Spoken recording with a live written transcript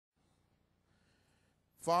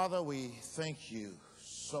Father, we thank you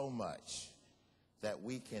so much that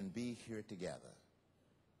we can be here together.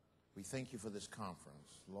 We thank you for this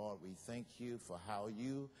conference. Lord, we thank you for how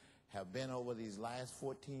you have been over these last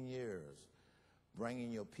 14 years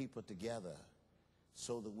bringing your people together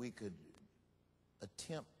so that we could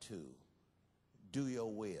attempt to do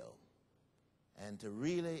your will and to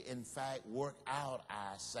really, in fact, work out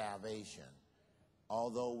our salvation,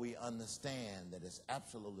 although we understand that it's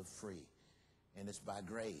absolutely free and it's by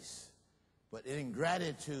grace. But in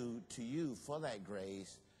gratitude to you for that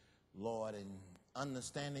grace, Lord, and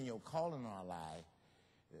understanding your calling on our life,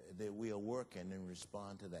 that we are working and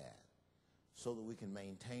respond to that so that we can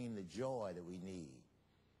maintain the joy that we need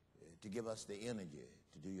to give us the energy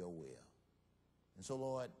to do your will. And so,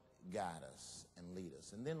 Lord, guide us and lead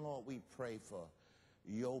us. And then, Lord, we pray for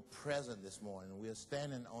your presence this morning. We are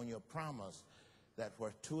standing on your promise that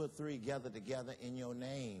where two or three gather together in your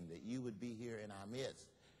name, that you would be here in our midst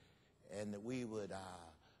and that we would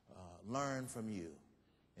learn from you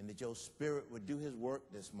and that your spirit would do his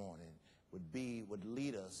work this morning, would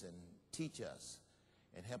lead us and teach us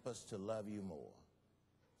and help us to love you more.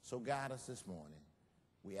 So guide us this morning.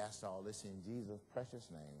 We ask all this in Jesus' precious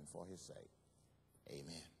name and for his sake.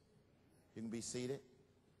 Amen. You can be seated.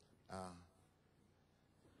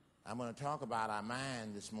 I'm going to talk about our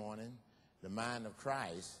mind this morning, the mind of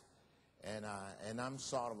Christ. And I'm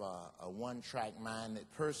sort of a one-track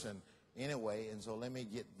minded person anyway, and so let me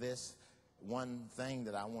get this one thing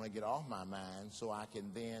that I want to get off my mind so I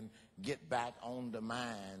can then get back on the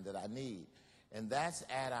mind that I need. And that's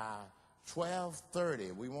at our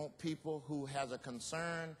 12:30. We want people who has a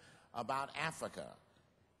concern about Africa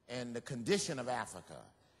and the condition of Africa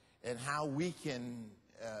and how we can,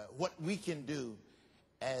 what we can do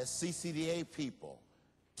as CCDA people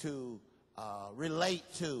to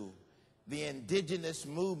relate to the indigenous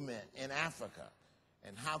movement in Africa.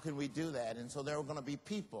 And how can we do that? And so there are going to be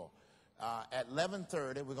people at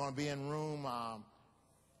 11:30. We're going to be in room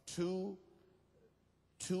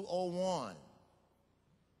 201.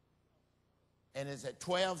 And it's at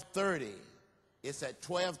 12:30. It's at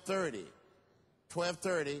 12:30.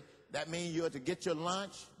 12:30. That means you have to get your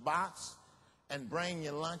lunch box and bring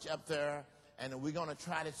your lunch up there. And we're going to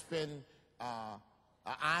try to spend an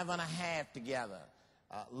hour and a half together.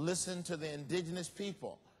 Listen to the indigenous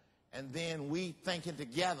people. And then we thinking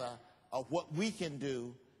together of what we can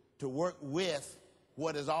do to work with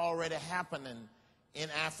what is already happening in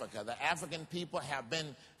Africa. The African people have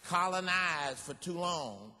been colonized for too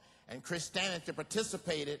long, and Christianity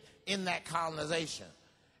participated in that colonization.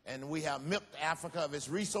 And we have milked Africa of its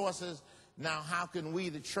resources. Now how can we,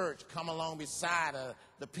 the church, come along beside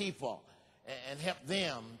the people and help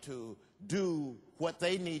them to do what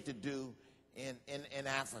they need to do in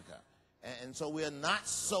Africa? And so we're not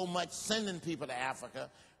so much sending people to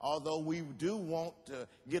Africa, although we do want to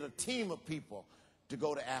get a team of people to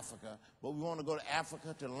go to Africa. But we want to go to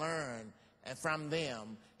Africa to learn and from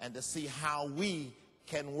them and to see how we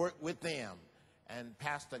can work with them. And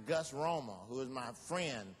Pastor Gus Roma, who is my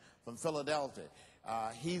friend from Philadelphia,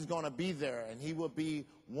 he's going to be there, and he will be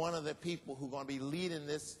one of the people who are going to be leading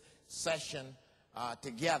this session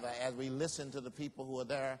together as we listen to the people who are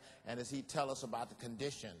there and as he tells us about the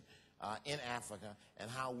condition in Africa and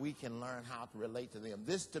how we can learn how to relate to them.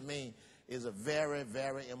 This, to me, is a very,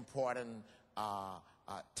 very important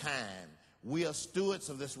time. We are stewards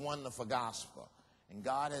of this wonderful gospel, and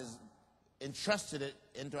God has entrusted it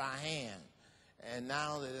into our hand. And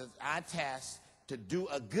now it is our task to do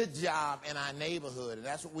a good job in our neighborhood, and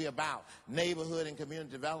that's what we're about, neighborhood and community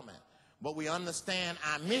development. But we understand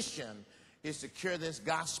our mission is to carry this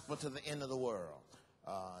gospel to the end of the world.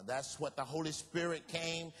 That's what the Holy Spirit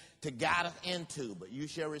came to guide us into. But you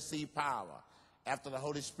shall receive power after the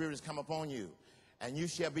Holy Spirit has come upon you. And you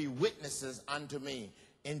shall be witnesses unto me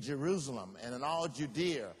in Jerusalem and in all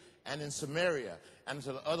Judea and in Samaria and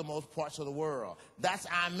to the othermost parts of the world. That's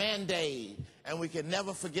our mandate, and we can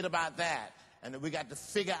never forget about that. And we got to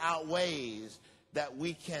figure out ways that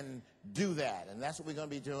we can do that. And that's what we're going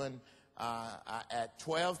to be doing at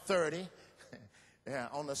 12:30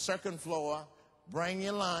 on the second floor. Bring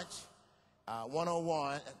your lunch,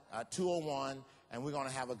 101, 201, and we're going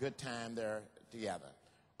to have a good time there together.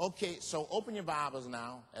 Okay, so open your Bibles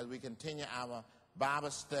now as we continue our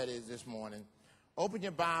Bible studies this morning. Open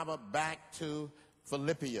your Bible back to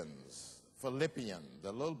Philippians, the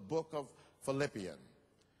little book of Philippians.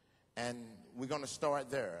 And we're going to start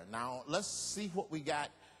there. Now, let's see what we got.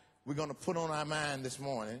 We're going to put on our mind this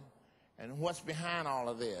morning and what's behind all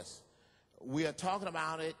of this. We are talking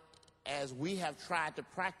about it as we have tried to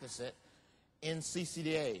practice it in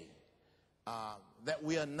CCDA, that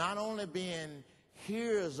we are not only being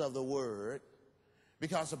hearers of the word,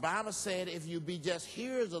 because the Bible said if you be just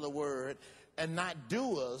hearers of the word and not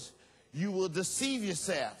doers, you will deceive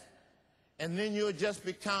yourself. And then you'll just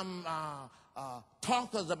become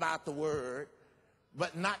talkers about the word,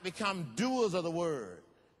 but not become doers of the word.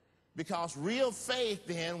 Because real faith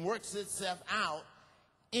then works itself out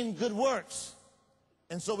in good works.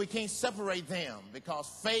 And so we can't separate them, because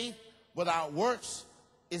faith without works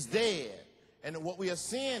is dead. And what we are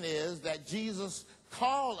seeing is that Jesus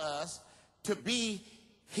called us to be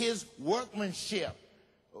his workmanship.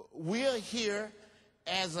 We're here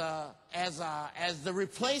as the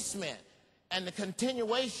replacement and the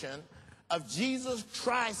continuation of Jesus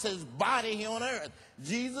Christ's body here on earth.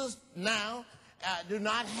 Jesus now do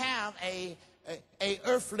not have a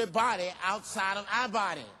earthly body outside of our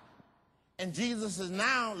body. And Jesus is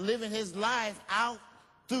now living his life out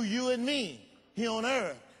through you and me here on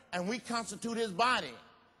earth. And we constitute his body.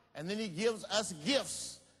 And then he gives us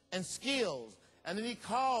gifts and skills. And then he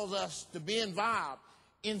calls us to be involved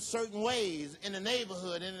in certain ways in the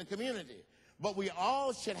neighborhood and in the community. But we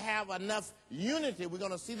all should have enough unity, we're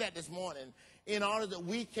going to see that this morning, in order that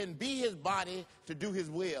we can be his body to do his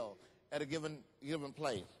will at a given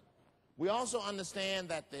place. We also understand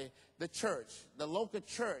that the church, the local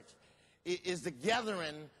church, is the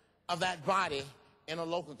gathering of that body in a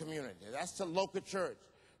local community. That's the local church.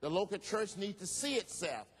 The local church needs to see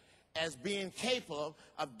itself as being capable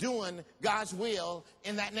of doing God's will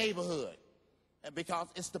in that neighborhood, because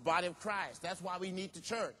it's the body of Christ. That's why we need the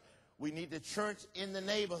church. We need the church in the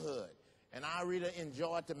neighborhood. And I really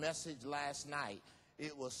enjoyed the message last night.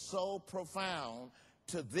 It was so profound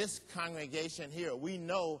to this congregation here. We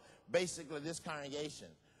know basically this congregation.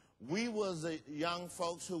 We was the young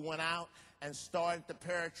folks who went out and started the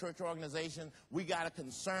parachurch organization. We got a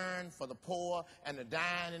concern for the poor and the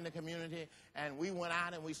dying in the community. And we went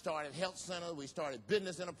out and we started health centers. We started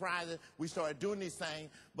business enterprises. We started doing these things.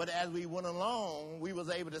 But as we went along, we was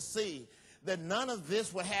able to see that none of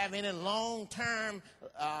this would have any long-term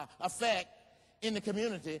effect in the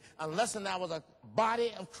community unless there was a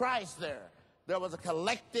body of Christ there. There was a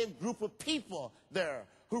collective group of people there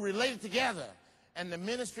who related together. And the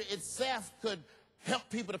ministry itself could help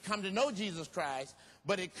people to come to know Jesus Christ,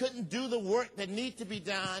 but it couldn't do the work that needs to be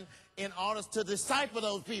done in order to disciple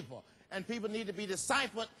those people. And people need to be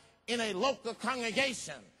discipled in a local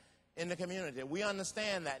congregation in the community. We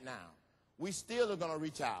understand that now. We still are going to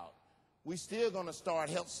reach out. We still going to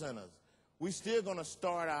start health centers. We still going to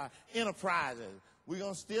start our enterprises. We're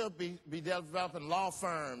going to still be developing law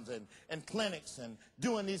firms and clinics and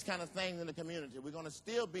doing these kind of things in the community. We're going to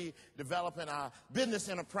still be developing our business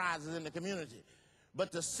enterprises in the community.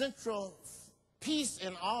 But the central piece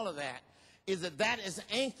in all of that is that is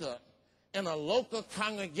anchored in a local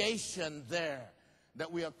congregation there, that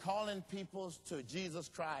we are calling people to Jesus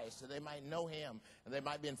Christ so they might know him and they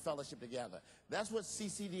might be in fellowship together. That's what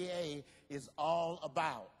CCDA is all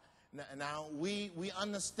about. Now we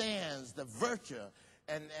understand the virtue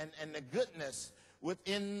and the goodness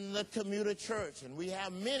within the community church, and we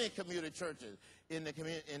have many community churches in the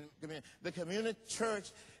community. The community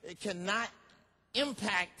church, it cannot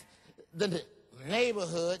impact the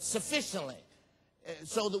neighborhood sufficiently,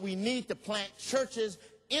 so that we need to plant churches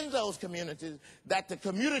in those communities, that the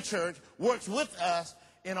community church works with us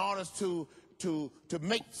in order to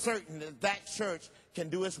make certain that that church can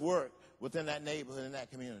do its work within that neighborhood and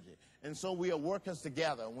that community. And so we are workers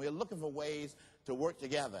together, and we are looking for ways to work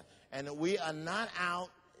together. And we are not out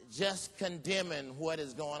just condemning what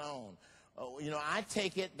is going on. I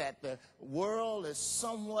take it that the world is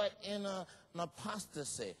somewhat in an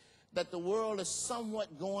apostasy, that the world is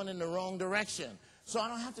somewhat going in the wrong direction. So I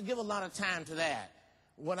don't have to give a lot of time to that.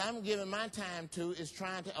 What I'm giving my time to is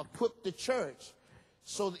trying to equip the church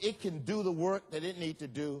so that it can do the work that it needs to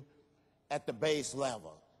do at the base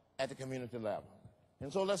level, at the community level.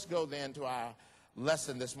 And so let's go then to our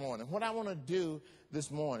lesson this morning. What I want to do this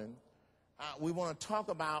morning, we want to talk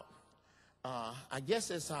about, I guess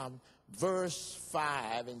it's verse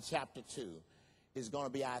 5 in chapter 2 is going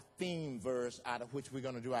to be our theme verse out of which we're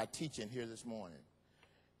going to do our teaching here this morning.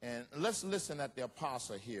 And let's listen at the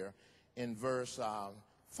apostle here in verse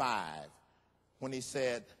 5 when he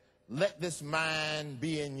said, "Let this mind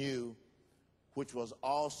be in you, which was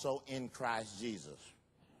also in Christ Jesus."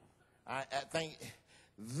 I think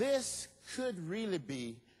this could really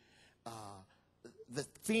be the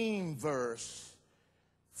theme verse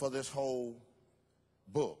for this whole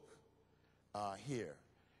book here.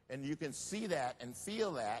 And you can see that and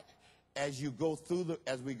feel that as we go through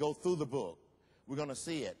the book. We're going to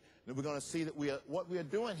see it. And we're going to see that what we are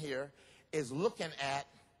doing here is looking at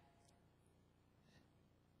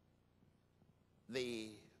the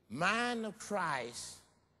mind of Christ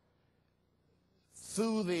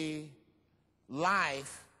through the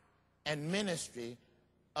life and ministry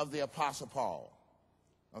of the Apostle Paul.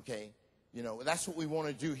 Okay? You know, that's what we want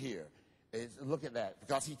to do here, is look at that.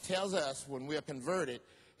 Because he tells us when we are converted,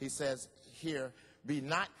 he says here, be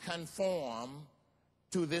not conformed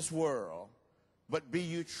to this world, but be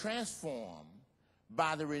you transformed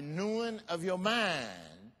by the renewing of your mind,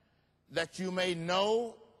 that you may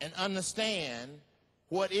know and understand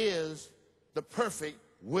what is the perfect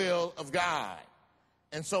will of God.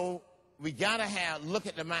 And so we got to look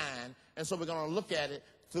at the mind, and so we're going to look at it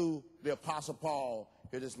through the Apostle Paul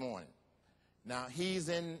here this morning. Now, he's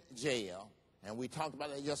in jail, and we talked about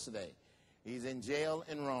that yesterday. He's in jail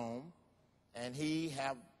in Rome, and he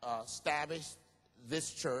have established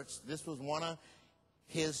this church. This was one of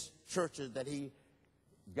his churches that he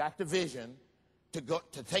got the vision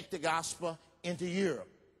to take the gospel into Europe.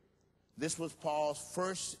 This was Paul's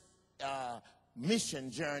first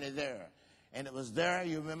mission journey there. And it was there,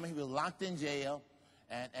 you remember, he was locked in jail,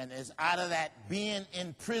 and it's out of that being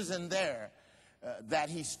in prison there that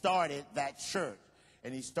he started that church.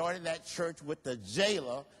 And he started that church with the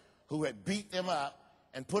jailer who had beat them up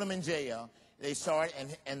and put them in jail. They started,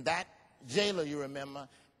 and that jailer, you remember,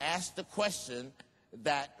 asked the question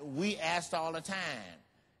that we asked all the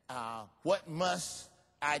time. What must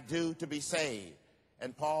I do to be saved?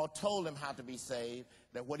 And Paul told him how to be saved,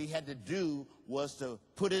 that what he had to do was to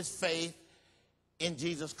put his faith in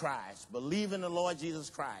Jesus Christ. Believe in the Lord Jesus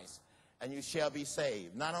Christ, and you shall be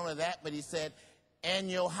saved. Not only that, but he said,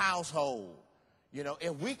 and your household. You know,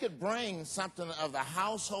 if we could bring something of the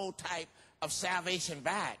household type of salvation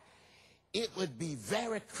back, it would be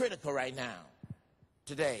very critical right now,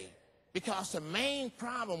 today. Because the main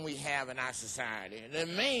problem we have in our society, the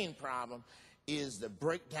main problem is the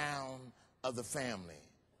breakdown of the family.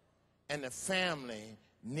 And the family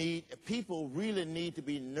people really need to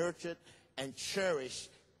be nurtured and cherished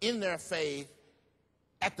in their faith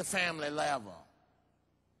at the family level.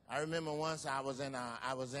 I remember once I was in a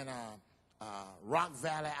Rock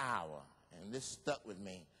Valley, Iowa, and this stuck with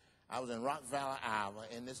me. I was in Rock Valley, Iowa,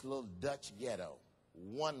 in this little Dutch ghetto,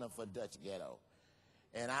 wonderful Dutch ghetto.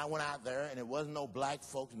 And I went out there, and there wasn't no black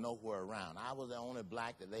folks nowhere around. I was the only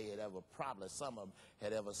black that they had ever, probably some of them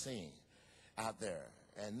had ever seen out there.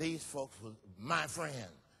 And these folks were my friends.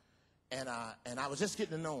 And I was just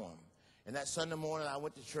getting to know them. And that Sunday morning, I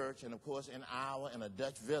went to church, and of course, in Iowa, in a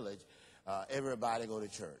Dutch village, everybody go to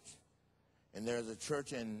church. And there's a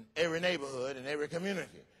church in every neighborhood, in every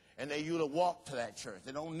community. And they usually walk to that church.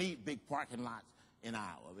 They don't need big parking lots in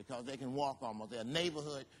Iowa because they can walk almost. They're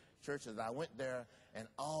neighborhood churches. I went there, and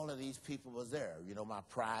all of these people was there. You know, my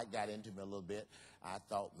pride got into me a little bit. I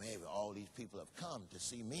thought maybe all these people have come to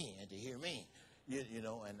see me and to hear me, you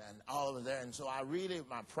know, and all of it there. And so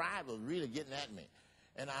my pride was really getting at me.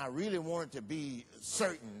 And I really wanted to be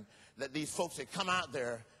certain that these folks had come out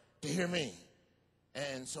there to hear me.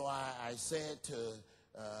 And so I said to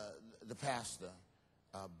the pastor,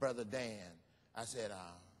 Brother Dan, I said,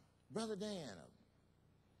 Brother Dan,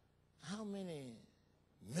 how many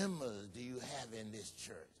members do you have in this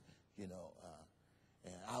church? You know,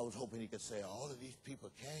 and I was hoping he could say, all of these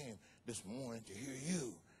people came this morning to hear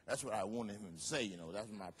you. That's what I wanted him to say, you know. That's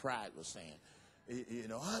what my pride was saying. You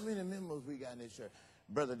know, how many members we got in this church?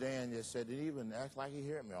 Brother Dan just said, didn't even act like he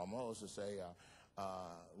heard me almost, to say,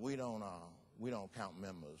 we don't count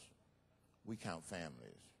members. We count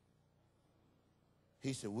families.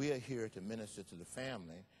 He said, we are here to minister to the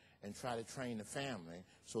family and try to train the family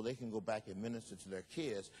so they can go back and minister to their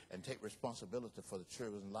kids and take responsibility for the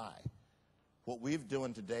children's life. What we're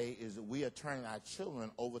doing today is that we are turning our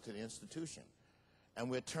children over to the institution. And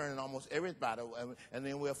we're turning almost everybody, and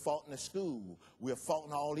then we're faulting the school. We're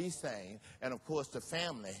faulting all these things. And, of course, the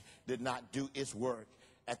family did not do its work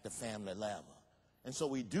at the family level. And so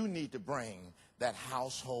we do need to bring that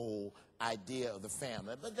household idea of the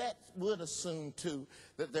family. But that would assume, too,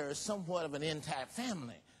 that there is somewhat of an intact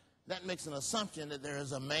family. That makes an assumption that there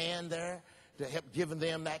is a man there to help giving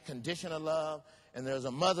them that conditional love, and there's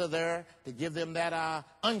a mother there to give them that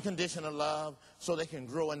unconditional love so they can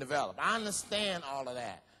grow and develop. I understand all of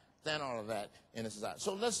that. In the society.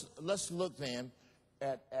 So let's look then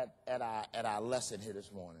at our lesson here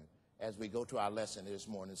this morning. As we go to our lesson here this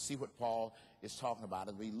morning, see what Paul is talking about.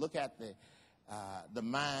 As we look at the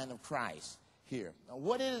mind of Christ here. Now,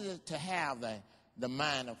 what is it to have the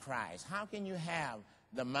mind of Christ? How can you have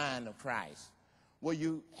the mind of Christ? Well,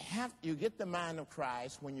 you get the mind of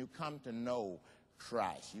Christ when you come to know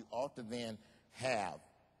Christ. You ought to then have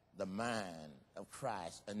the mind of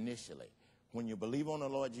Christ initially. When you believe on the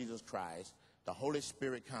Lord Jesus Christ, the Holy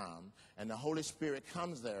Spirit comes, and the Holy Spirit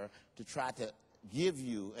comes there to try to give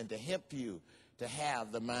you and to help you to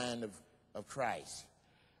have the mind of Christ.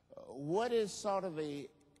 What is sort of the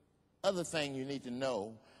other thing you need to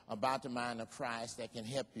know about the mind of Christ that can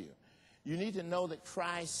help you? You need to know that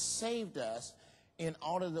Christ saved us in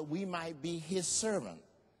order that we might be his servant,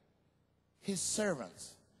 his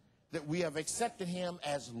servants, that we have accepted him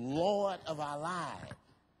as Lord of our life,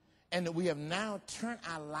 and that we have now turned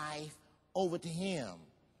our life over to him,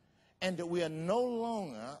 and that we are no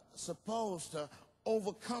longer supposed to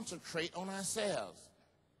over-concentrate on ourselves.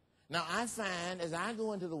 Now, I find as I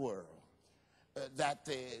go into the world that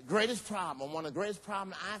the greatest problem, one of the greatest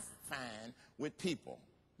problems I find with people,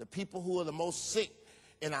 the people who are the most sick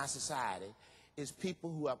in our society, is people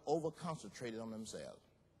who have over-concentrated on themselves.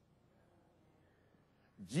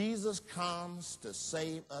 Jesus comes to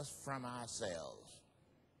save us from ourselves.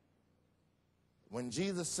 When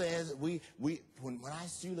Jesus says, when I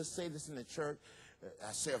usually say this in the church,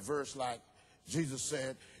 I say a verse like, Jesus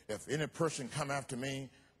said, if any person come after me,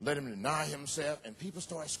 let him deny himself, and people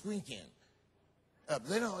start squeaking.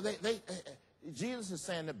 Jesus is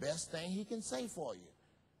saying the best thing he can say for you,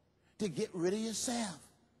 to get rid of yourself,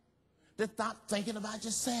 to stop thinking about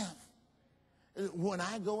yourself. When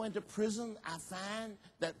I go into prison, I find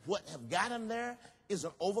that what have got them there is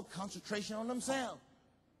an over-concentration on themselves.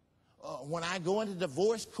 When I go into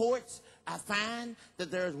divorce courts, I find that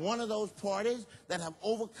there's one of those parties that have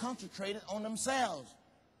over-concentrated on themselves.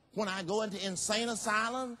 When I go into insane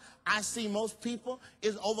asylum, I see most people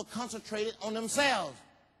is over-concentrated on themselves.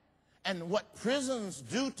 And what prisons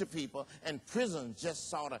do to people, and prisons just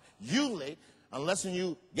sort of usually, unless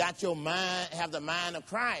you got your mind, have the mind of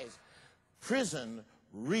Christ, prison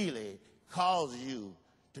really causes you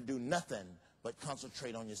to do nothing but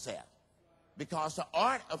concentrate on yourself. Because the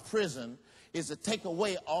art of prison is to take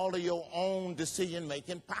away all of your own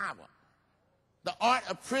decision-making power. The art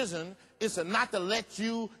of prison is to not to let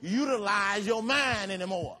you utilize your mind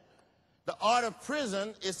anymore. The art of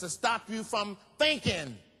prison is to stop you from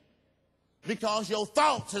thinking, because your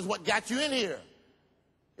thoughts is what got you in here,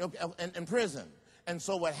 in prison. And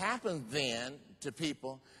so what happens then to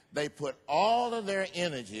people, they put all of their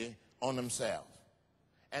energy on themselves.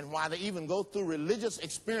 And while they even go through religious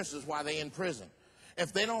experiences while they're in prison,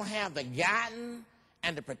 if they don't have the guidance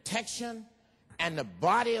and the protection and the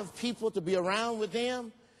body of people to be around with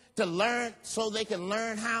them to learn, so they can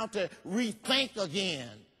learn how to rethink again,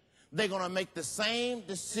 they're going to make the same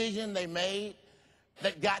decision they made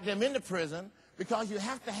that got them into prison, because you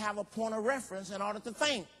have to have a point of reference in order to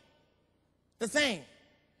think. The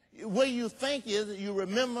way you think is that you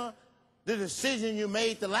remember the decision you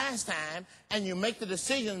made the last time, and you make the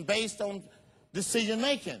decision based on decision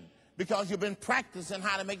making, because you've been practicing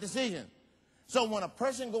how to make decisions. So when a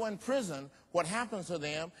person go in prison, what happens to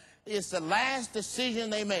them is the last decision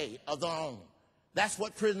they made of their own. That's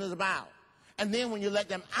what prison is about. And then when you let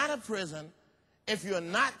them out of prison, if you're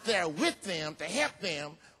not there with them to help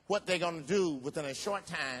them, what they're going to do within a short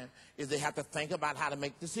time is they have to think about how to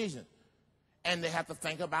make decisions. And they have to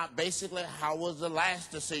think about basically, how was the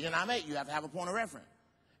last decision I made? You have to have a point of reference.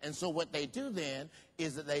 And so what they do then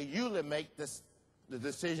is that they usually make the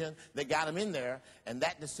decision that got them in there, and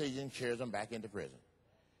that decision carries them back into prison.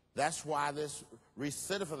 That's why this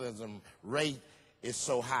recidivism rate is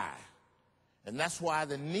so high. And that's why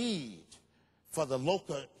the need for the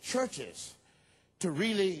local churches to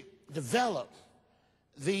really develop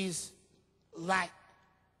these, like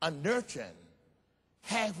a nurturing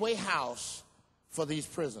halfway house for these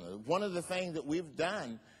prisoners. One of the things that we've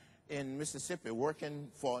done in Mississippi, working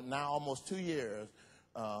for now almost 2 years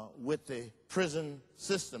with the prison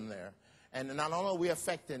system there, and not only are we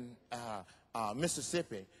affecting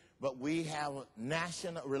Mississippi, but we have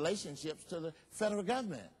national relationships to the federal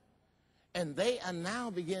government. And they are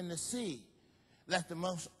now beginning to see that the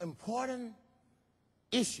most important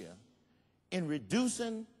issue in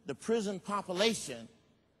reducing the prison population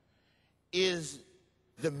is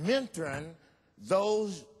the mentoring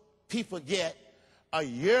those people get a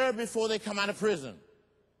year before they come out of prison.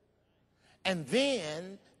 And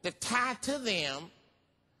then to tie to them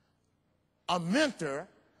a mentor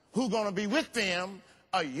who's going to be with them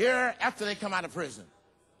a year after they come out of prison.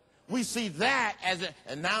 We see that as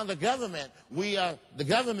and now the government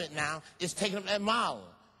now is taking up that model.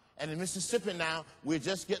 And in Mississippi now, we're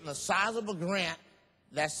just getting a sizable grant.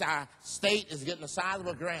 That's our state is getting a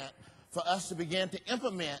sizable grant for us to begin to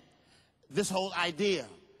implement this whole idea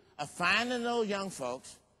of finding those young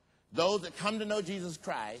folks, those that come to know Jesus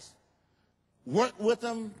Christ, work with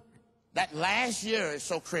them. That last year is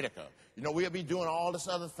so critical. You know, we'll be doing all this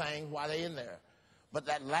other thing while they're in there. But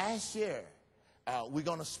that last year We're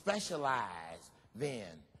going to specialize then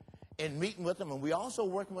in meeting with them. And we're also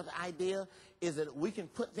working with the idea is that we can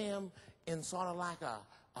put them in sort of like a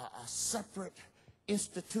separate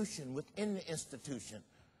institution within the institution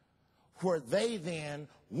where they then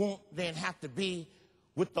won't then have to be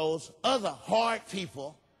with those other hard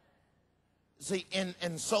people. See,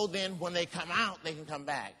 and so then when they come out, they can come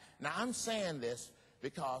back. Now, I'm saying this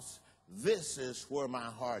because this is where my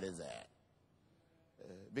heart is at.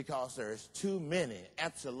 Because there's too many,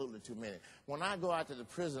 absolutely too many. When I go out to the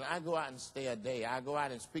prison, I go out and stay a day. I go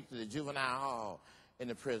out and speak to the juvenile hall in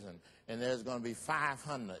the prison, and there's going to be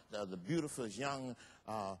 500 of the beautiful young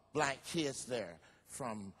black kids there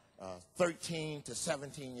from 13 to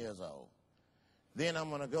 17 years old. Then I'm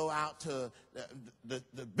going to go out to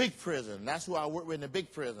the big prison. That's who I work with in the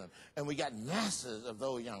big prison. And we got masses of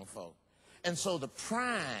those young folk. And so the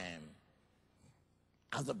prime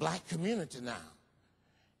of the black community now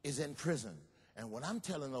is in prison. And what I'm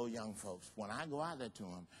telling those young folks, when I go out there to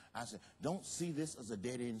them, I say, don't see this as a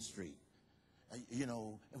dead-end street. You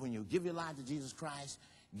know, when you give your life to Jesus Christ,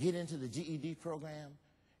 get into the GED program,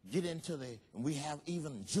 get into we have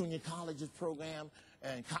even junior colleges program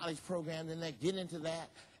and college programs in there, get into that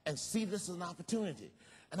and see this as an opportunity.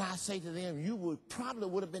 And I say to them, you probably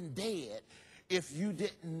would have been dead if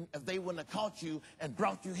they wouldn't have caught you and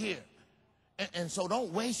brought you here. And so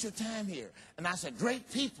don't waste your time here. And I said,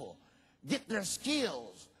 great people get their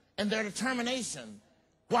skills and their determination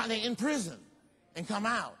while they're in prison and come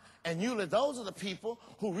out. And usually those are the people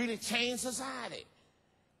who really change society.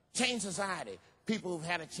 Change society. People who've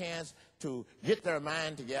had a chance to get their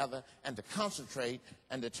mind together and to concentrate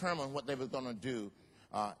and determine what they were going to do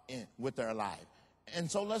with their life.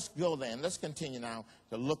 And so let's go then. Let's continue now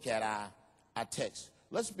to look at our text.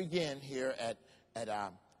 Let's begin here at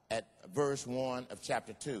verse 1 of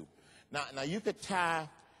chapter 2. Now you could tie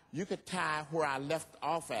where I left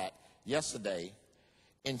off at yesterday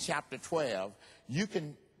in chapter 12. You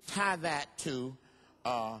can tie that to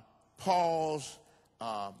Paul's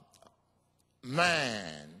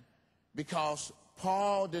mind, because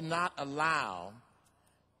Paul did not allow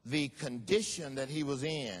the condition that he was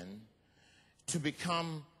in to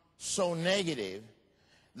become so negative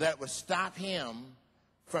that would stop him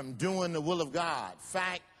from doing the will of God. In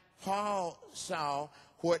fact, Paul saw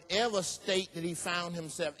whatever state that he found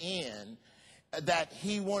himself in, that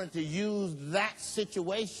he wanted to use that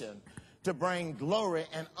situation to bring glory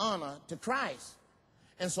and honor to Christ.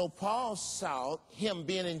 And so Paul saw him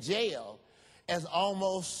being in jail as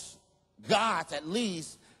almost God's, at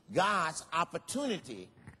least God's opportunity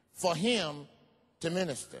for him to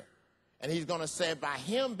minister. And he's going to say by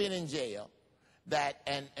him being in jail,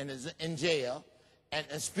 and is in jail and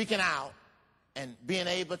speaking out and being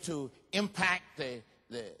able to impact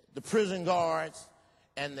the prison guards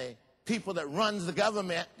and the people that runs the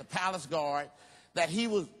government, the palace guard, that he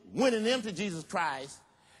was winning them to Jesus Christ,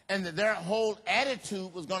 and that their whole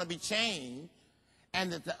attitude was going to be changed,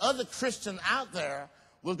 and that the other Christian out there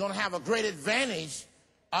was going to have a great advantage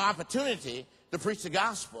or opportunity to preach the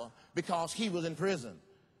gospel because he was in prison.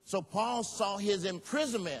 So Paul saw his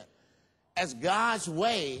imprisonment as God's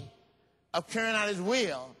way of carrying out his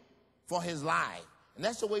will for his life. And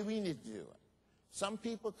that's the way we need to do it. Some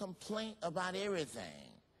people complain about everything,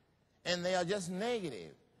 and they are just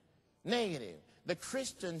negative. Negative. The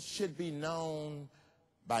Christians should be known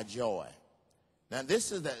by joy. Now,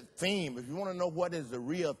 this is the theme. If you want to know what is the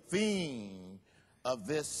real theme of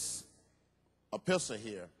this epistle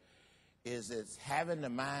here, is it's having the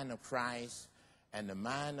mind of Christ, and the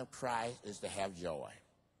mind of Christ is to have joy.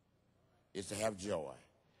 Is to have joy.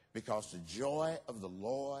 Because the joy of the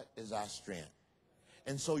Lord is our strength.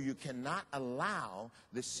 And so you cannot allow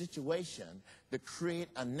the situation to create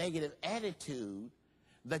a negative attitude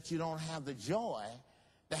that you don't have the joy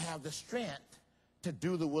to have the strength to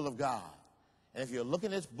do the will of God. And if you look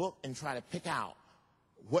in this book and try to pick out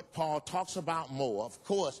what Paul talks about more, of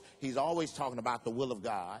course, he's always talking about the will of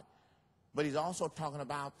God, but he's also talking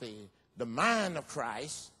about the mind of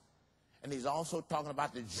Christ, and he's also talking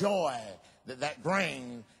about the joy that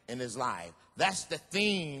brings in his life. That's the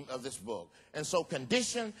theme of this book. And so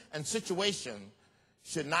condition and situation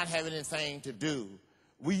should not have anything to do.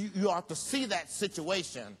 You ought to see that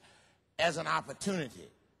situation as an opportunity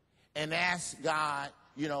and ask God,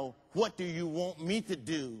 what do you want me to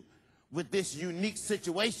do with this unique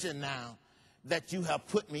situation now that you have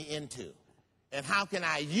put me into? And how can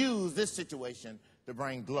I use this situation to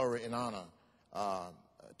bring glory and honor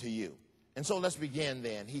to you? And so let's begin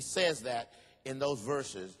then. He says that in those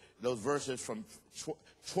verses from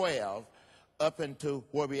 12 up into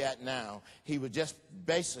where we're at now. He was just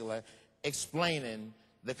basically explaining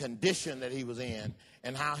the condition that he was in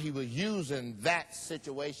and how he was using that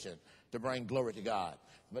situation to bring glory to God.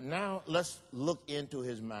 But now let's look into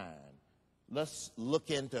his mind. Let's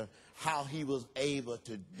look into how he was able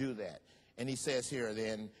to do that. And he says here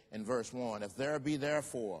then in verse 1, if there be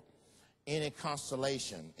therefore any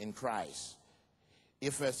consolation in Christ,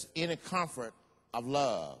 if there's any comfort of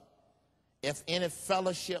love, if any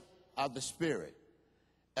fellowship of the Spirit,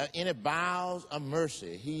 any bowels of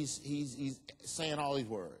mercy, he's saying all these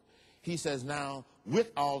words. He says, now,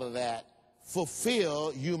 with all of that,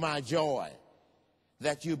 fulfill you my joy,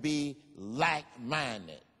 that you be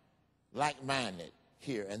like-minded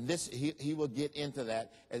here. And this, he will get into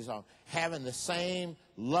that as having the same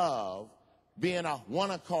love, being a one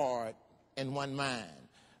accord and one mind.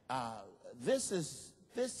 This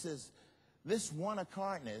one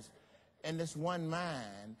accordness and this one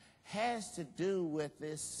mind has to do with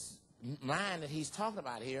this mind that he's talking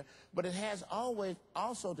about here, but it has always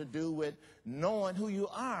also to do with knowing who you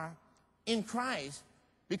are in Christ,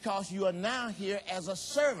 because you are now here as a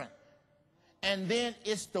servant. And then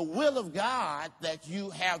it's the will of God that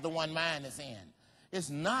you have the one mind that's in. It's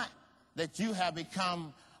not that you have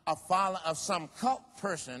become a follower of some cult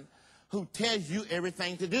person who tells you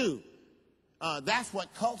everything to do. That's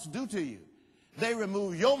what cults do to you. They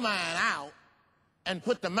remove your mind out and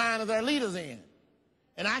put the mind of their leaders in.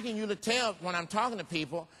 And I can usually tell when I'm talking to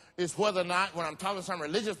people is whether or not, when I'm talking to some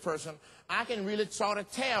religious person, I can really sort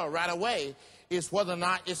of tell right away is whether or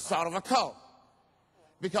not it's sort of a cult.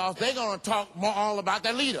 Because they're going to talk more all about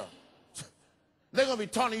their leader. They're going to be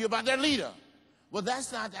talking to you about their leader. Well,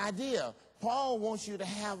 that's not the idea. Paul wants you to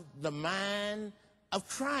have the mind of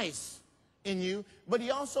Christ in you, but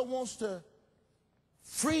he also wants to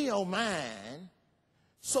free your mind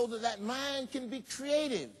so that that mind can be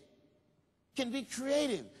creative.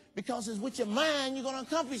 Because it's with your mind you're going to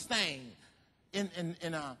accomplish things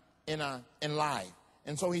in life.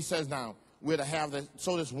 And so he says now, we're to have this,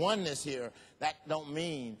 so this oneness here, that don't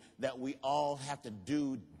mean that we all have to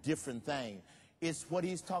do different things. It's what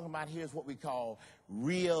he's talking about here is what we call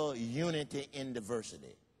real unity in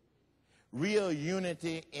diversity. Real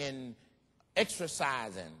unity in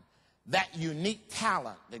exercising that unique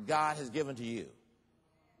talent that God has given to you.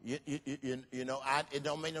 You know, it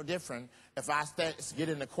don't make no difference if I get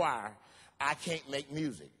in the choir, I can't make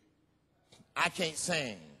music. I can't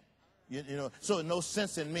sing. You know, so there's no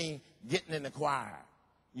sense in me getting in the choir.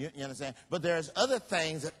 You understand? But there's other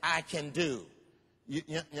things that I can do.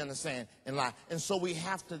 You understand? In life. And so we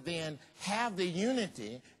have to then have the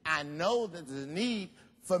unity. I know that there's a need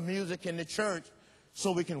for music in the church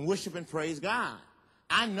so we can worship and praise God.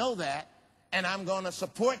 I know that, and I'm going to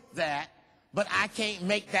support that, but I can't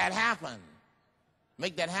make that happen.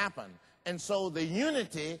 And so the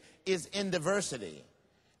unity is in diversity.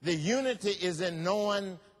 The unity is in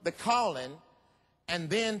knowing the calling, and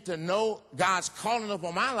then to know God's calling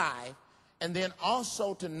upon my life, and then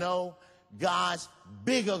also to know God's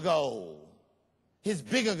bigger goal, his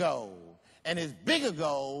bigger goal. And his bigger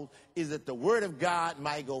goal is that the word of God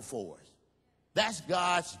might go forth. That's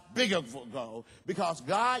God's bigger goal, because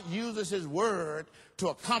God uses his word to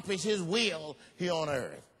accomplish his will here on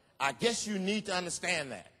earth. I guess you need to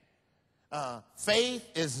understand that. Faith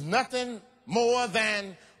is nothing more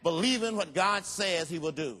than believing what God says he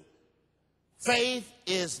will do. Faith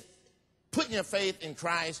is putting your faith in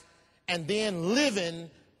Christ and then living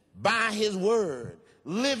by his word,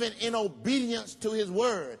 living in obedience to his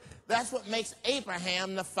word. That's what makes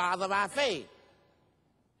Abraham the father of our faith.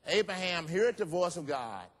 Abraham heard the voice of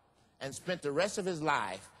God and spent the rest of his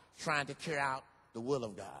life trying to carry out the will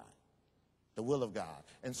of God. The will of God.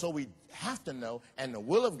 And so we have to know, and the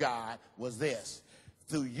will of God was this: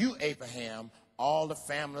 through you, Abraham, all the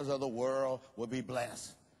families of the world will be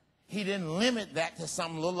blessed. He didn't limit that to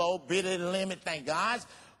some little old bitty limit thing. God's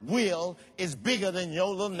will is bigger than your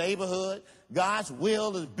little neighborhood. God's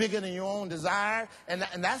will is bigger than your own desire. And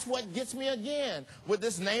that's what gets me again with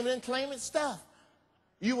this name it and claim it stuff.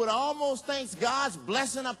 You would almost think God's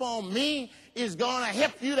blessing upon me is going to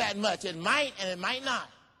help you that much. It might and it might not.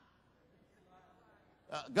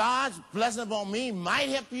 God's blessing upon me might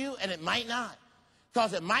help you and it might not.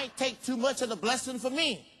 Because it might take too much of the blessing for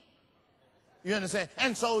me. You understand?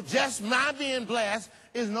 And so just my being blessed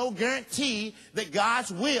is no guarantee that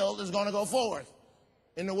God's will is going to go forth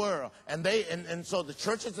in the world. And so the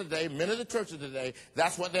churches today, many of the churches today,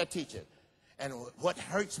 that's what they're teaching. And what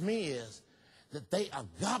hurts me is that they are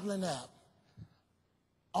gobbling up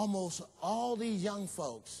almost all these young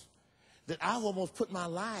folks that I've almost put my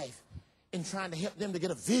life in trying to help them to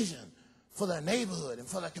get a vision for their neighborhood and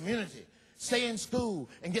for their community. Stay in school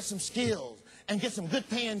and get some skills and get some good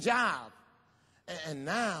paying jobs. And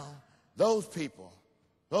now those people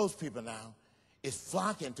now is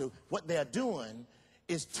flocking to what they're doing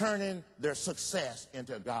is turning their success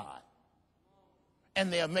into God.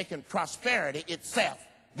 And they're making prosperity itself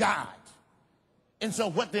God. And so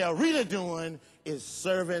what they're really doing is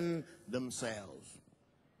serving themselves.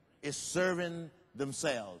 It's serving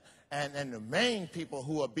themselves. And the main people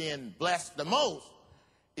who are being blessed the most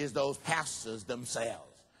is those pastors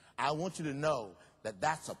themselves. I want you to know that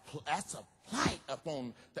that's a plight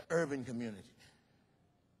upon the urban community.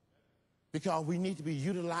 Because we need to be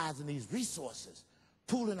utilizing these resources,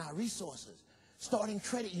 pooling our resources, starting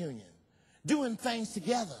credit union, doing things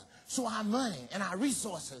together so our money and our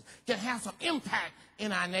resources can have some impact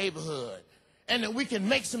in our neighborhood and that we can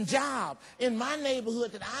make some jobs. In my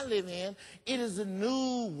neighborhood that I live in, it is the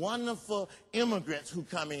new wonderful immigrants who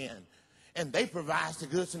come in, and they provide the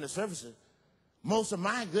goods and the services. Most of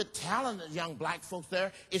my good, talented young black folks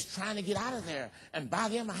there is trying to get out of there and buy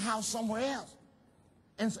them a house somewhere else.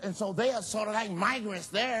 And so they are sort of like migrants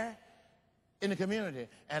there in the community.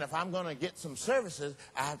 And if I'm going to get some services,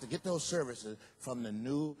 I have to get those services from the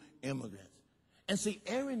new immigrants. And see,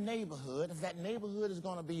 every neighborhood, if that neighborhood is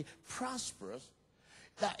going to be prosperous,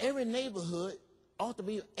 that every neighborhood ought to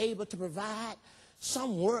be able to provide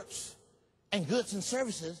some works and goods and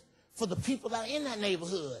services for the people that are in that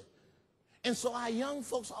neighborhood. And so our young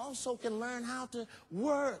folks also can learn how to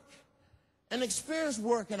work and experience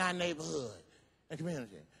work in our neighborhood and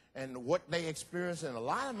community. And what they experience in a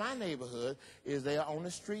lot of my neighborhood is they are on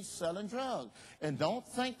the streets selling drugs. And don't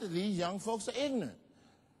think that these young folks are ignorant.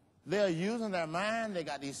 They're using their mind. They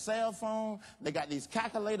got these cell phones. They got these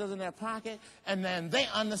calculators in their pocket. And then they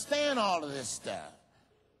understand all of this stuff.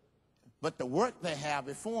 But the work they have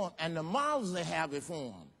before them and the models they have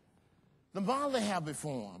before them,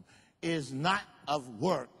 is not of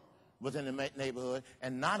work within the neighborhood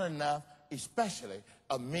and not enough, especially,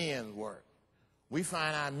 of men's work. We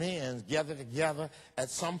find our men gathered together at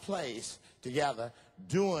some place together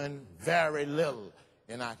doing very little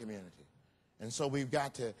in our community. And so we've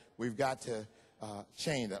got to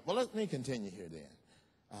change that. Well, let me continue here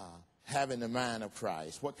then. Having the mind of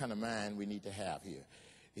Christ. What kind of mind we need to have here?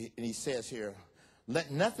 And he says here,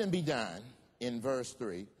 let nothing be done, in verse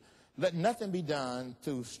 3, let nothing be done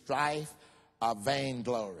through strife or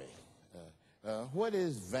vainglory. What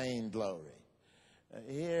is vainglory?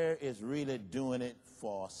 Here is really doing it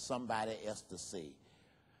for somebody else to see.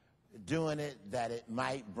 Doing it that it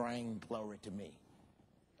might bring glory to me.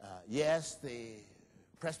 Yes, the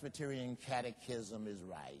Presbyterian Catechism is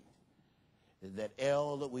right. That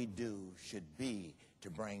all that we do should be to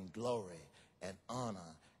bring glory and honor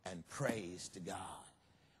and praise to God.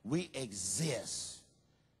 We exist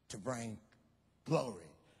to bring glory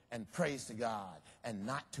and praise to God and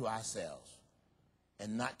not to ourselves.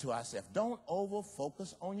 And not to ourselves. Don't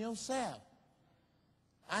over-focus on yourself.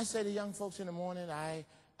 I say to young folks in the morning,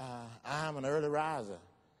 I'm an early riser.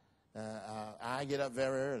 I get up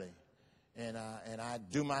very early. And I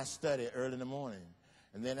do my study early in the morning.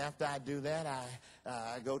 And then after I do that,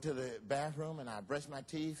 I go to the bathroom and I brush my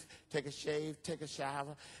teeth, take a shave, take a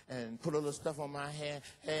shower, and put a little stuff on my hand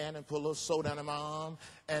and put a little soda on my arm.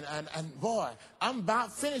 And boy, I'm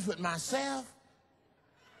about finished with myself.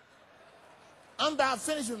 I'm about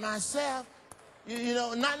finished with myself. You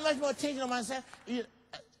know, not much more attention on myself.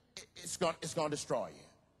 It's going to destroy you.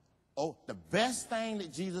 Oh, the best thing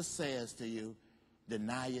that Jesus says to you,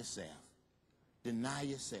 deny yourself. Deny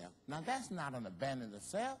yourself. Now, that's not an abandon of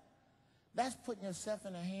self. That's putting yourself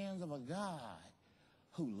in the hands of a God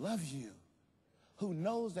who loves you, who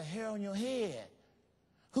knows the hair on your head,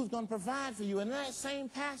 who's going to provide for you. In that same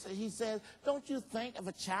passage, he says, don't you think if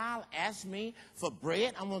a child asks me for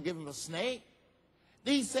bread, I'm going to give him a snake?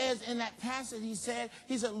 He says in that passage, he said,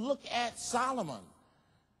 look at Solomon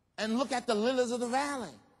and look at the lilies of the valley.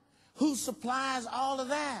 Who supplies all of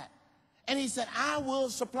that? And he said, I will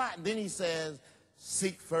supply. And then he says,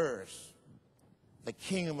 seek first the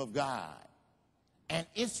kingdom of God and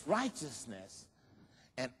its righteousness,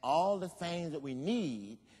 and all the things that we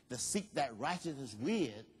need to seek that righteousness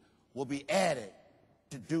with will be added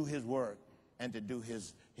to do his work and to do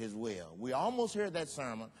his will. We almost heard that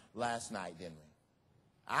sermon last night, didn't we?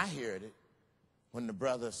 I heard it when the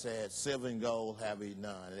brother said, silver and gold have we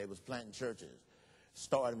none. And they was planting churches,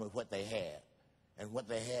 starting with what they had. And what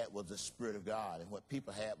they had was the Spirit of God. And what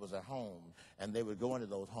people had was their home. And they would go into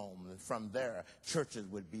those homes. And from there, churches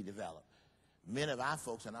would be developed. Many of our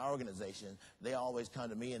folks in our organization, they always come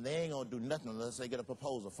to me, and they ain't going to do nothing unless they get a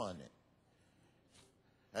proposal funded.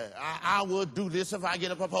 I will do this if I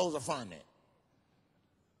get a proposal funded.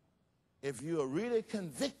 If you are really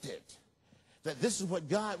convicted that this is what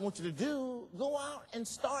God wants you to do, go out and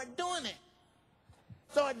start doing it.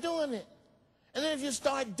 Start doing it. And then if you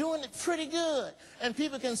start doing it pretty good, and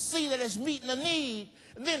people can see that it's meeting a need,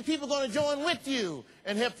 then people are going to join with you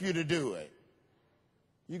and help you to do it.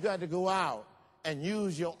 You got to go out and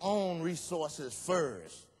use your own resources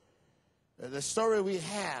first. The story we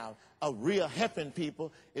have of real helping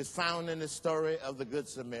people is found in the story of the Good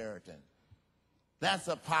Samaritan. That's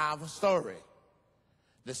a powerful story.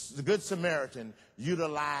 The Good Samaritan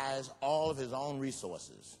utilized all of his own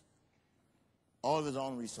resources. All of his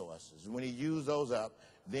own resources. When he used those up,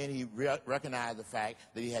 then he recognized the fact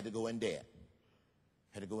that he had to go in debt.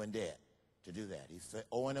 Had to go in debt to do that. He said,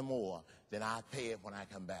 owing him more, then I'll pay it when I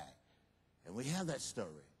come back. And we have that story.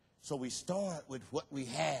 So we start with what we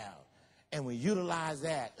have, and we utilize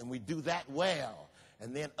that, and we do that well.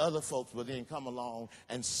 And then other folks will then come along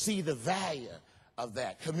and see the value of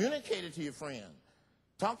that. Communicate it to your friend.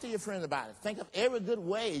 Talk to your friends about it. Think of every good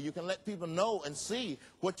way you can let people know and see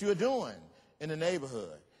what you're doing in the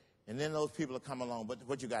neighborhood. And then those people will come along. But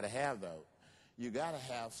what you got to have, though, you got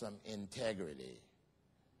to have some integrity.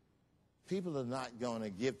 People are not going to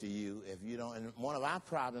give to you if you don't. And one of our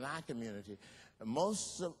problems in our community,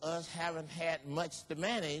 most of us haven't had much to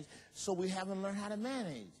manage, so we haven't learned how to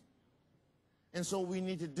manage. And so what we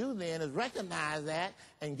need to do then is recognize that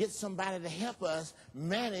and get somebody to help us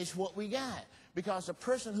manage what we got. Because the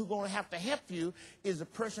person who's going to have to help you is the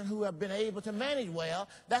person who have been able to manage well.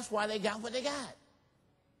 That's why they got what they got.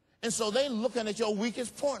 And so they're looking at your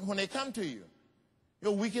weakest point when they come to you.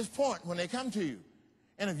 Your weakest point when they come to you.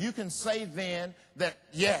 And if you can say then that,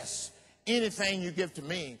 yes, anything you give to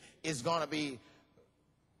me is going to be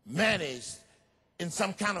managed in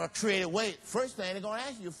some kind of a creative way, first thing they're going to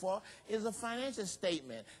ask you for is a financial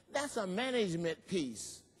statement. That's a management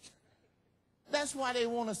piece. That's why they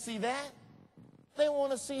want to see that. They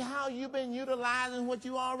want to see how you've been utilizing what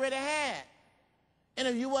you already had. And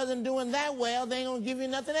if you wasn't doing that well, they ain't going to give you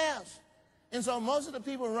nothing else. And so most of the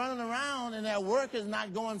people running around and their work is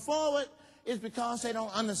not going forward is because they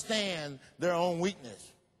don't understand their own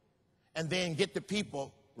weakness. And then get the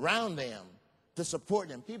people around them to support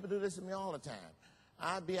them. People do this to me all the time.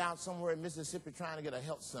 I'd be out somewhere in Mississippi trying to get a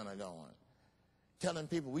health center going, telling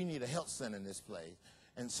people we need a health center in this place.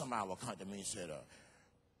 And somebody will come to me and say,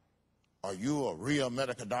 are you a real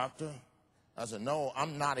medical doctor? I said, no,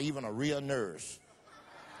 I'm not even a real nurse.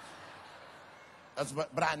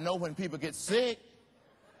 But I know when people get sick,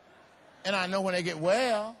 and I know when they get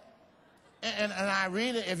well, and I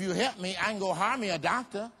really, if you help me, I can go hire me a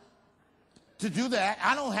doctor to do that.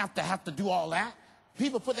 I don't have to do all that.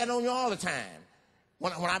 People put that on you all the time.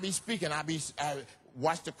 When I be speaking, I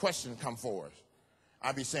watch the question come forth.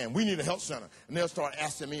 I'll be saying, we need a health center. And they'll start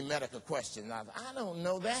asking me medical questions. I don't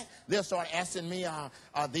know that. They'll start asking me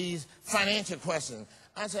these financial questions.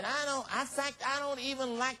 I said, in fact, I don't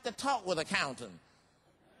even like to talk with accountants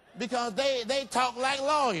because they talk like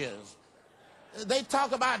lawyers. They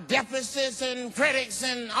talk about deficits and credits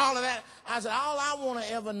and all of that. I said, all I want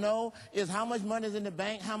to ever know is how much money is in the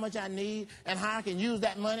bank, how much I need, and how I can use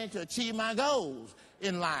that money to achieve my goals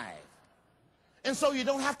in life. And so you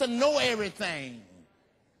don't have to know everything.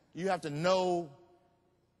 You have to know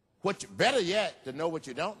better yet, to know what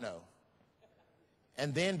you don't know.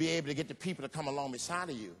 And then be able to get the people to come along beside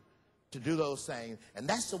of you to do those things. And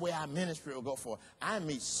that's the way our ministry will go for. I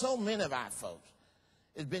meet so many of our folks.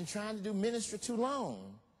 It's been trying to do ministry too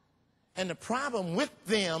long. And the problem with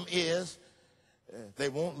them is they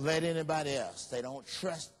won't let anybody else. They don't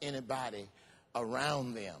trust anybody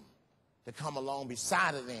around them to come along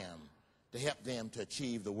beside of them to help them to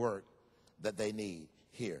achieve the work that they need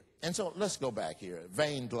here. And so let's go back here.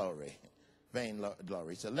 Vainglory.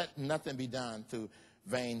 Vainglory. So let nothing be done through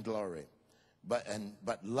vainglory, but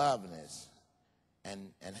loveness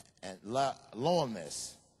and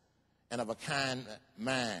lowness and of a kind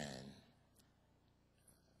mind.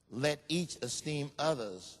 Let each esteem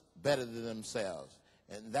others better than themselves.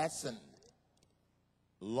 And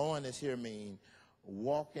lowness here means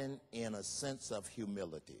walking in a sense of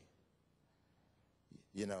humility.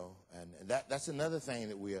 You know, and that's another thing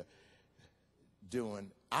that we are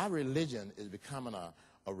doing. Our religion is becoming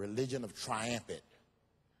a religion of triumphant.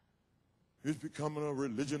 It's becoming a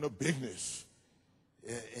religion of bigness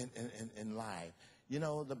in life. You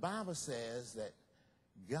know, the Bible says that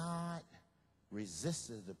God resists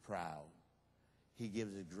the proud. He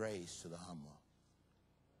gives the grace to the humble.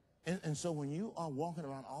 And so when you are walking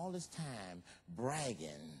around all this time bragging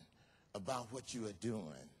about what you are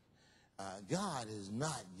doing, God is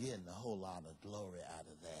not getting a whole lot of glory out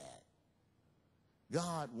of that.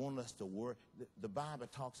 God wants us to work. The Bible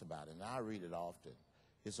talks about it, and I read it often.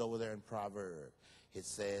 It's over there in Proverbs. It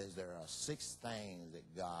says there are 6 things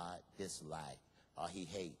that God dislikes or he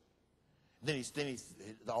hates. Then he's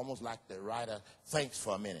almost like the writer thinks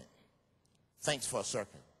for a minute, thinks for a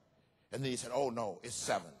second. And then he said, oh, no, it's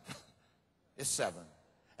 7. It's 7.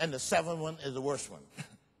 And the 7th one is the worst one.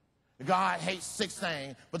 God hates 6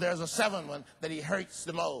 things, but there's a 7th one that he hates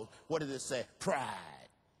the most. What does it say? Pride.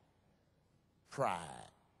 Pride.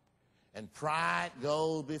 And pride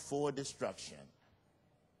goes before destruction.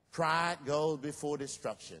 Pride goes before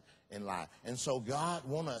destruction in life. And so God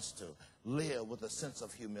wants us to live with a sense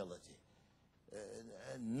of humility.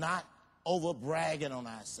 Not over bragging on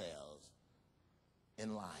ourselves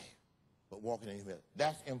in life, but walking in humility.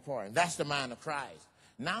 That's important. That's the mind of Christ.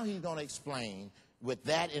 Now he's going to explain, with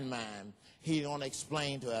that in mind, he's going to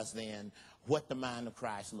explain to us then what the mind of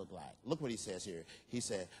Christ look like. Look what he says here. He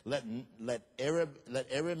said, let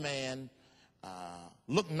every man,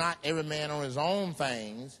 look not every man on his own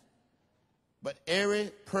things, but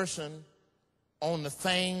every person on the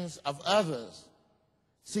things of others.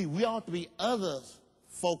 See, we ought to be others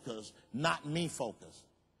focused, not me focused.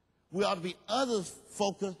 We ought to be others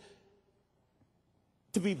focused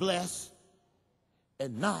to be blessed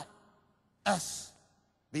and not us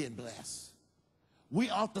being blessed. We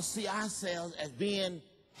ought to see ourselves as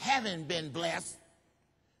having been blessed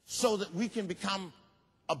so that we can become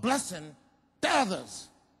a blessing to others.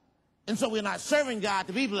 And so we're not serving God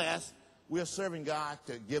to be blessed, we're serving God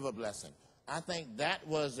to give a blessing. I think that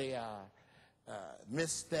was a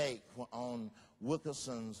mistake on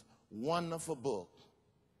Wilkerson's wonderful book.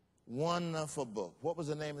 Wonderful book. What was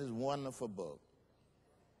the name of his wonderful book?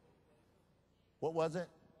 What was it?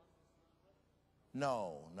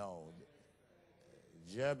 No.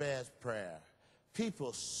 Jabez's prayer.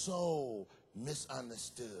 People so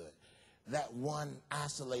misunderstood that one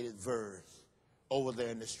isolated verse over there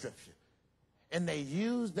in the scripture. And they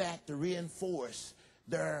used that to reinforce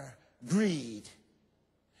their greed.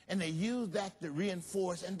 And they used that to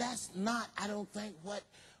reinforce, and that's not, I don't think, what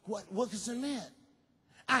Wilkerson meant.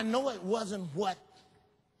 I know it wasn't what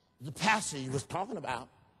the passage was talking about.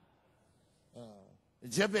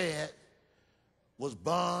 Jabez was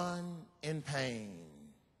born in pain.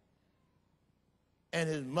 And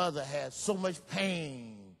his mother had so much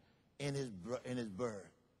pain in his birth.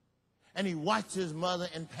 And he watched his mother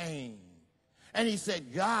in pain. And he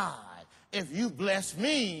said, God, if you bless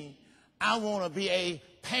me, I want to be a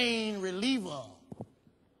pain reliever.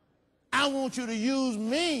 I want you to use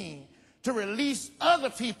me to release other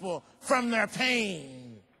people from their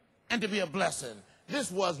pain and to be a blessing.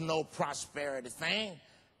 This was no prosperity thing.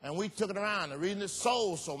 And we took it around. The reason it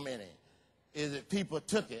sold so many is that people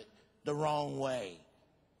took it the wrong way.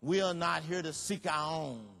 We are not here to seek our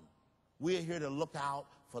own. We are here to look out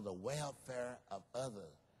for the welfare of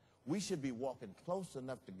others. We should be walking close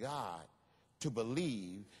enough to God to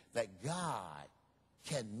believe that God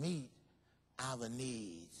can meet our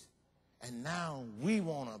needs. And now we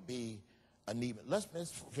want to be a need. Let's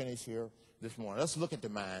finish here this morning. Let's look at the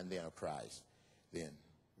mind then of Christ. Then,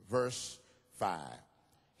 verse 5.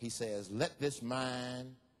 He says, let this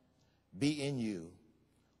mind be in you,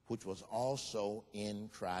 which was also in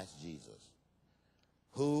Christ Jesus,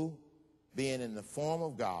 who, being in the form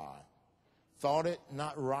of God, thought it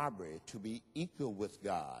not robbery to be equal with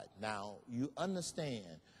God. Now, you understand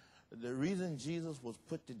the reason Jesus was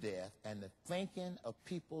put to death and the thinking of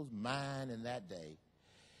people's mind in that day,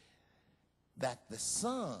 that the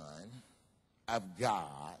Son of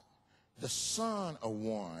God, the Son of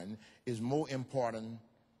one, is more important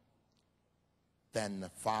than the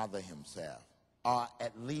Father himself, or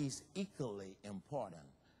at least equally important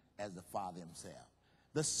as the Father himself.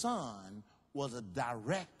 The Son was a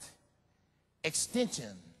direct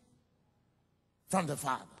extension from the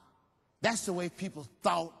Father. That's the way people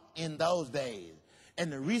thought in those days.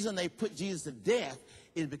 And the reason they put Jesus to death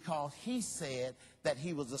is because he said that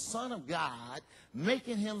he was the Son of God,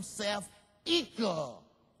 making himself equal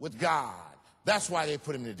with God. That's why they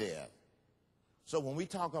put him to death. So when we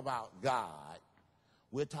talk about God,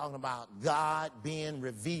 we're talking about God being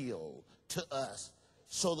revealed to us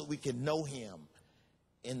so that we can know him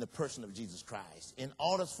in the person of Jesus Christ. In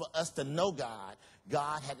order for us to know God,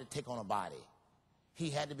 God had to take on a body. He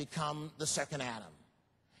had to become the second Adam.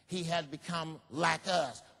 He had to become like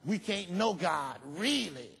us. We can't know God,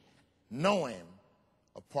 really know him,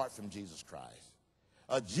 apart from Jesus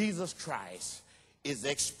Christ. Jesus Christ is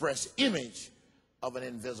the express image of an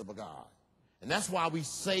invisible God. And that's why we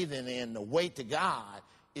say then the way to God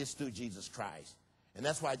is through Jesus Christ. And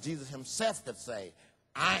that's why Jesus himself could say,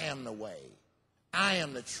 I am the way, I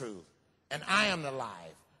am the truth, and I am the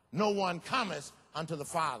life. No one cometh unto the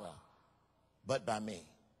Father but by me.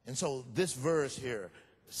 And so this verse here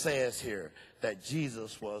says here that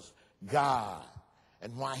Jesus was God.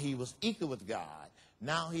 And while he was equal with God,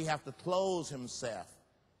 now he have to clothe himself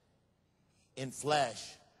in flesh.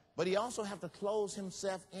 But he also have to clothe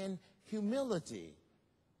himself in humility.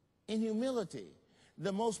 In humility.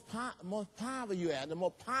 The most powerful you are, the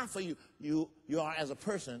more powerful you are as a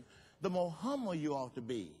person, the more humble you ought to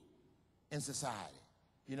be in society.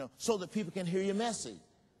 You know, so that people can hear your message.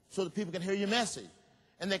 So that people can hear your message.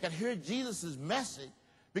 And they can hear Jesus' message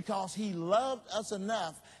because he loved us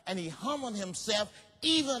enough and he humbled himself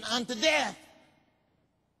even unto death.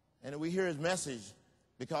 And we hear his message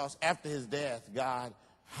because after his death, God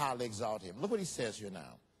highly exalted him. Look what he says here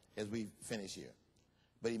now as we finish here.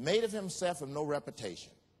 But he made of himself of no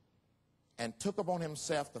reputation and took upon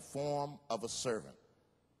himself the form of a servant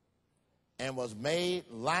and was made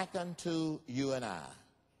like unto you and I.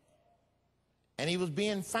 And he was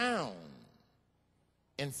being found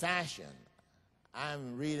in fashion.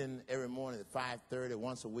 I'm reading every morning at 5:30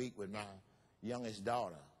 once a week with my youngest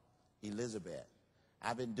daughter, Elizabeth.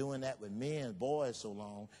 I've been doing that with men and boys so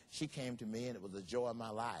long. She came to me and it was the joy of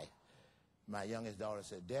my life. My youngest daughter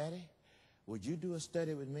said, Daddy, would you do a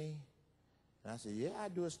study with me? And I said, yeah,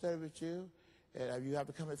 I'd do a study with you. And you have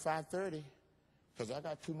to come at 5:30 because I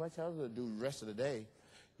got too much else to do the rest of the day.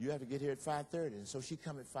 You have to get here at 5:30. And so she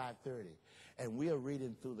come at 5:30. And we are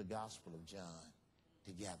reading through the Gospel of John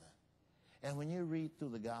together. And when you read through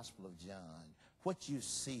the Gospel of John, what you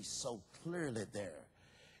see so clearly there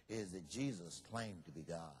is that Jesus claimed to be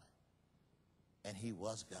God. And he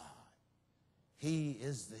was God. He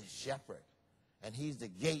is the shepherd. And he's the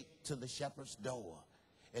gate to the shepherd's door.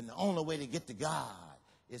 And the only way to get to God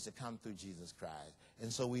is to come through Jesus Christ.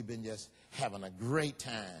 And so we've been just having a great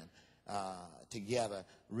time together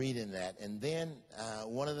reading that. And then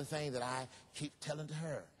one of the things that I keep telling to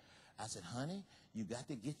her, I said, honey, you got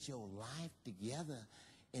to get your life together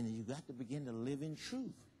and you got to begin to live in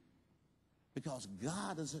truth. Because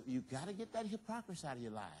God is, you got to get that hypocrisy out of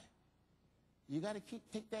your life. You got to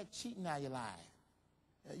take that cheating out of your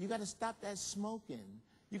life. You got to stop that smoking.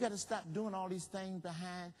 You got to stop doing all these things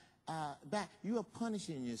behind back. You are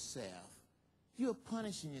punishing yourself. You are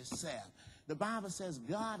punishing yourself. The Bible says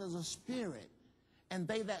God is a spirit, and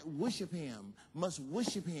they that worship him must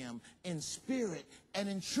worship him in spirit and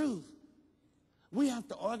in truth. We have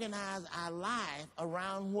to organize our life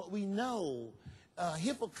around what we know. A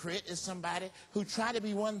hypocrite is somebody who try to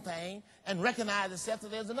be one thing and recognize himself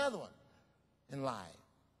that there's another one in life.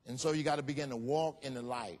 And so you got to begin to walk in the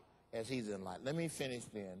light as he's in light. Let me finish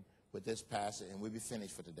then with this passage, and we'll be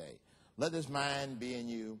finished for today. Let this mind be in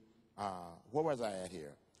you. Where was I at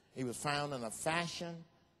here? He was found in a fashion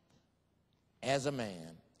as a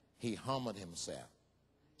man. He humbled himself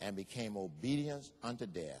and became obedient unto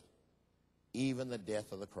death, even the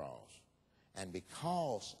death of the cross. And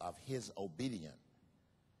because of his obedience,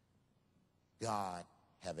 God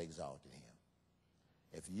have exalted him.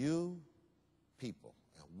 If you people,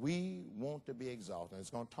 we want to be exalted, and it's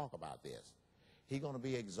going to talk about this. He's going to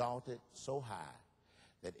be exalted so high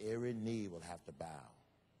that every knee will have to bow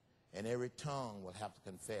and every tongue will have to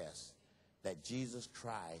confess that Jesus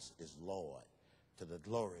Christ is Lord, to the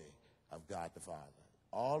glory of God the Father.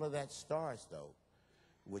 All of that starts, though,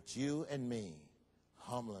 with you and me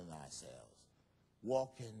humbling ourselves,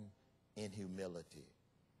 walking in humility,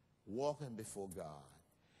 walking before God,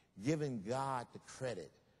 giving God the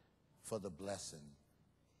credit for the blessing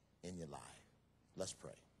in your life. Let's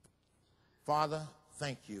pray. Father,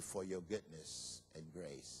 thank you for your goodness and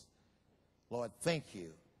grace. Lord, thank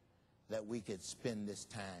you that we could spend this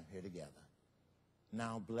time here together.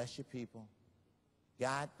 Now bless your people,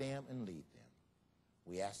 guide them and lead them.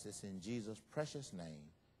 We ask this in Jesus' precious name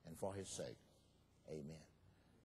and for his sake. Amen.